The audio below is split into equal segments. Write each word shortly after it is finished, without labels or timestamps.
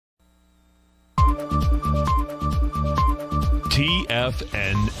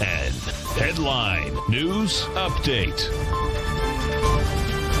TFNN. Headline News Update.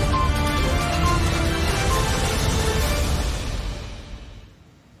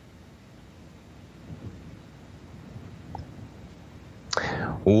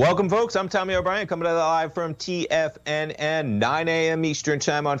 Welcome, folks. I'm Tommy O'Brien coming to you live from TFNN, 9 a.m. Eastern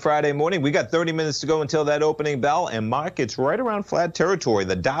time on Friday morning. We got 30 minutes to go until that opening bell, and markets right around flat territory.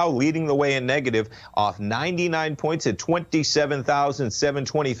 The Dow leading the way in negative, off 99 points at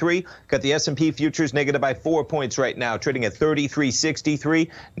 27,723. Got the S&P futures negative by 4 points right now, trading at 33.63.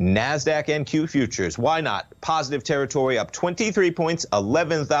 NASDAQ NQ futures, why not? Positive territory, up 23 points,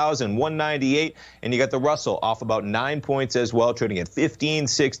 11,198. And you got the Russell off about 9 points as well, trading at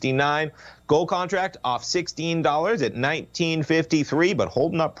 15.69. Gold contract off $16 at $19.53, but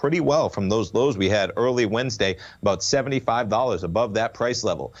holding up pretty well from those lows we had early Wednesday, about $75 above that price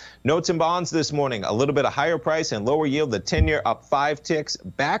level. Notes and bonds this morning, a little bit of higher price and lower yield. The 10-year up 5 ticks,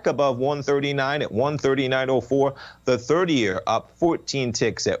 back above 139 at 139.04. The 30-year up 14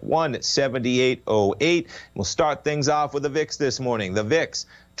 ticks at 178.08. We'll start things off with the VIX this morning. The VIX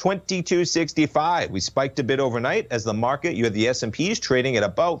 2265. We spiked a bit overnight as the market, you had the S&Ps trading at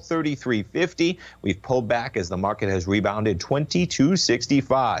about 33.50. We've pulled back as the market has rebounded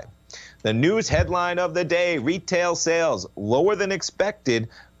 2265. The news headline of the day, retail sales lower than expected,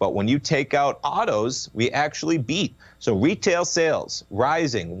 but when you take out autos, we actually beat. So retail sales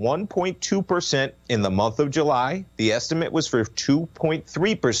rising 1.2% in the month of July. The estimate was for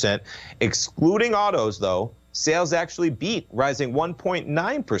 2.3%. Excluding autos, though, sales actually beat, rising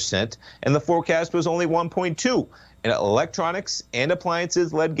 1.9%, and the forecast was only 1.2%. And electronics and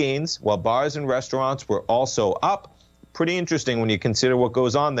appliances led gains, while bars and restaurants were also up. Pretty interesting when you consider what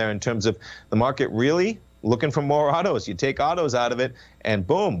goes on there in terms of the market really looking for more autos. You take autos out of it, and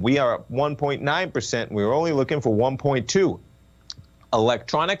boom, we are at 1.9%. We were only looking for 1.2%.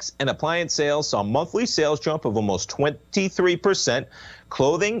 Electronics and appliance sales saw a monthly sales jump of almost 23%.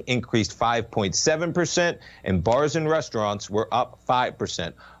 Clothing increased 5.7%, and bars and restaurants were up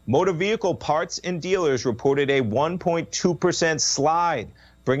 5%. Motor vehicle parts and dealers reported a 1.2% slide,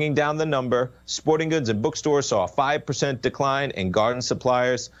 bringing down the number. Sporting goods and bookstores saw a 5% decline, and garden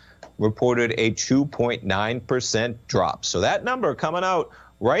suppliers reported a 2.9% drop. So that number coming out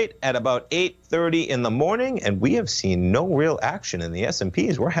right at about 8:30 in the morning, and we have seen no real action in the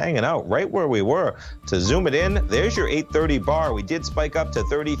S&Ps. We're hanging out right where we were. To zoom it in, there's your 8:30 bar. We did spike up to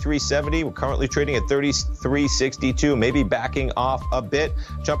 33.70. We're currently trading at 33.62, maybe backing off a bit.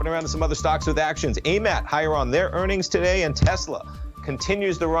 Jumping around to some other stocks with actions. AMAT higher on their earnings today, and Tesla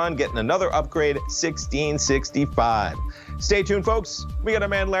continues the run, getting another upgrade, 1665. Stay tuned, folks. We got our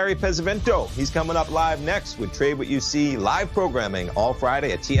man Larry Pesavento. He's coming up live next with Trade What You See live programming all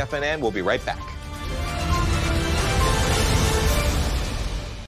Friday at TFNN. We'll be right back.